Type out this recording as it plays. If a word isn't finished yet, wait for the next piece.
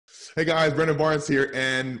Hey guys, Brendan Barnes here,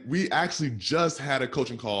 and we actually just had a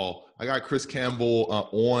coaching call. I got Chris Campbell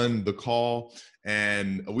on the call,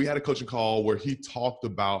 and we had a coaching call where he talked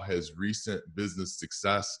about his recent business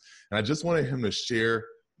success, and I just wanted him to share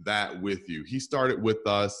that with you. He started with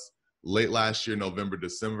us late last year, November,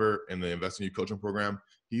 December, in the INU coaching program.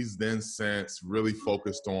 He's then since really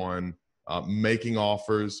focused on making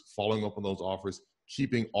offers, following up on those offers,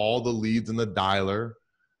 keeping all the leads in the dialer,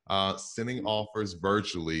 sending offers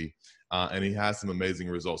virtually, and he has some amazing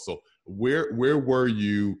results. So where were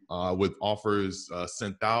you with offers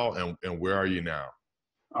sent out, and where are you now?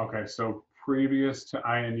 Okay, so previous to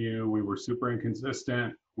INU, we were super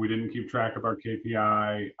inconsistent. We didn't keep track of our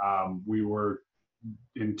KPI. We were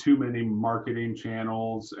in too many marketing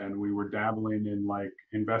channels, and we were dabbling in like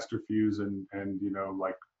investor fuse and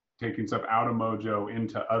like taking stuff out of Mojo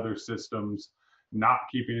into other systems, not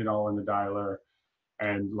keeping it all in the dialer.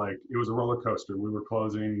 And like, it was a roller coaster. We were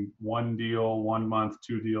closing one deal 1 month,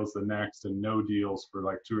 two deals the next, and no deals for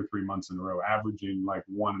like 2 or 3 months in a row, averaging like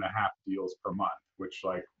 1.5 deals per month, which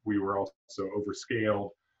like we were also overscaled.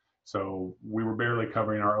 So we were barely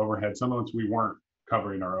covering our overhead. Some months we weren't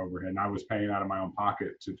covering our overhead, and I was paying out of my own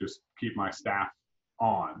pocket to just keep my staff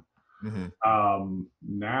on.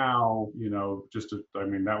 Now,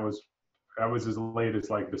 that was as late as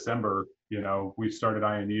like December. We started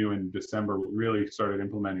INU in December, really started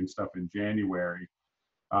implementing stuff in January.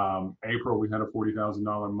 April, we had a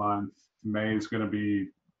 $40,000 month. May is going to be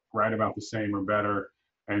right about the same or better.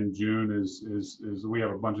 And June is we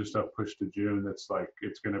have a bunch of stuff pushed to June. That's like,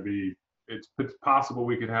 it's possible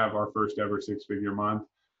we could have our first ever 6-figure month,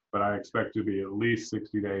 but I expect to be at least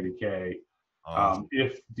 60 to 80K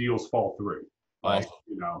if deals fall through. Like,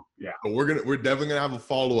 yeah. So we're definitely gonna have a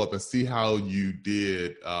follow-up and see how you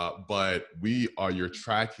did. But you're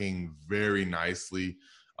tracking very nicely.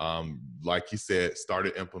 Like you said,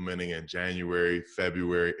 started implementing in January,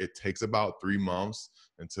 February. It takes about 3 months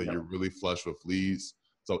until you're really flush with leads.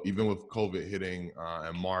 So even with COVID hitting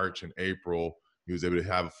in March and April, he was able to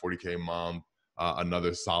have a 40K month,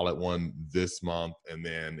 another solid one this month, and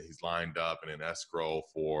then he's lined up and in escrow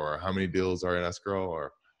for how many deals are in escrow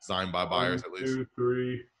or signed by buyers at least? 1, 2,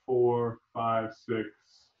 3, 4, 5, 6,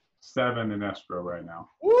 7 in escrow right now.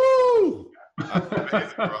 Woo! That's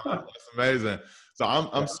amazing, bro. That's amazing. So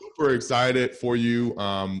I'm super excited for you.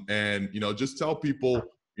 And just tell people,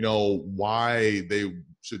 why they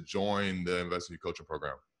should join the INU coaching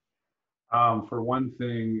program. For one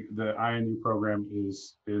thing, the INU program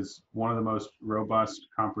is one of the most robust,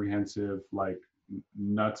 comprehensive, like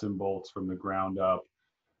nuts and bolts from the ground up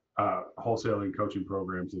wholesaling coaching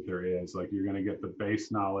programs that there is. Like, you're going to get the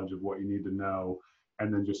base knowledge of what you need to know,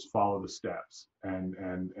 and then just follow the steps. And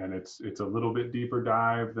it's a little bit deeper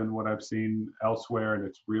dive than what I've seen elsewhere, and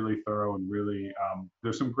it's really thorough and really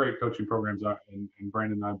there's some great coaching programs, and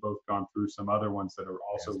Brandon and I have both gone through some other ones that are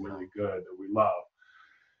also really good that we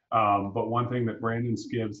love. But one thing that Brandon's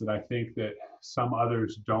gives that I think that some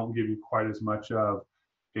others don't give you quite as much of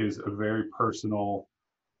is a very personal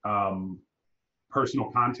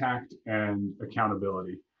contact and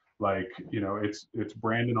accountability. Like, it's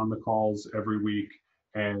Brandon on the calls every week,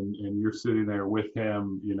 and you're sitting there with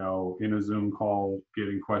him, in a Zoom call,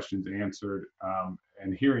 getting questions answered,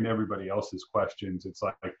 and hearing everybody else's questions. It's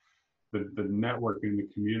like the networking, the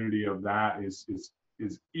community of that is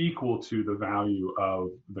equal to the value of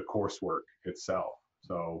the coursework itself.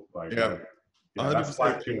 So like, that's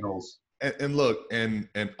Slack channels. And look, and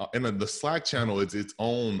the Slack channel is its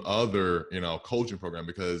own other, coaching program,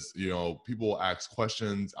 because, people will ask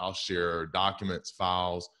questions. I'll share documents,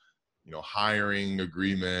 files, hiring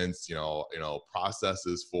agreements,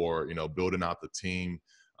 processes for, building out the team.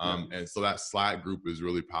 And so that Slack group is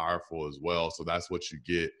really powerful as well. So that's what you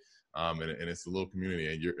get. And it's a little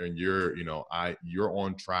community, and you're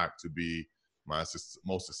on track to be my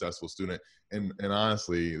most successful student. And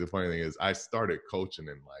honestly, the funny thing is, I started coaching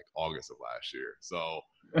in like August of last year. So,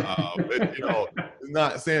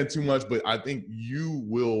 not saying too much, but I think you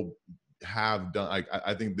will have done,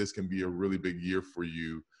 I think this can be a really big year for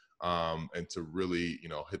you, and to really,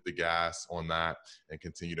 hit the gas on that and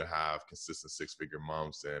continue to have consistent 6-figure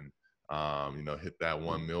months, and, hit that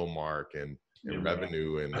 1 mil mark and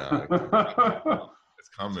revenue, and it's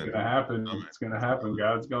coming. It's gonna happen. It's gonna happen.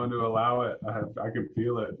 God's going to allow it. I can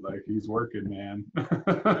feel it. Like, he's working, man.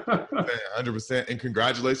 100%. And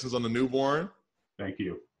congratulations on the newborn. Thank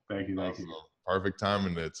you. Thank you. Thank you. Perfect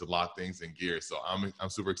timing to lock things in gear. So I'm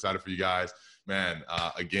super excited for you guys, man.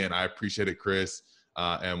 Again, I appreciate it, Chris.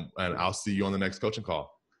 And I'll see you on the next coaching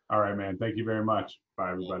call. All right, man. Thank you very much. Bye,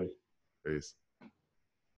 everybody. Peace.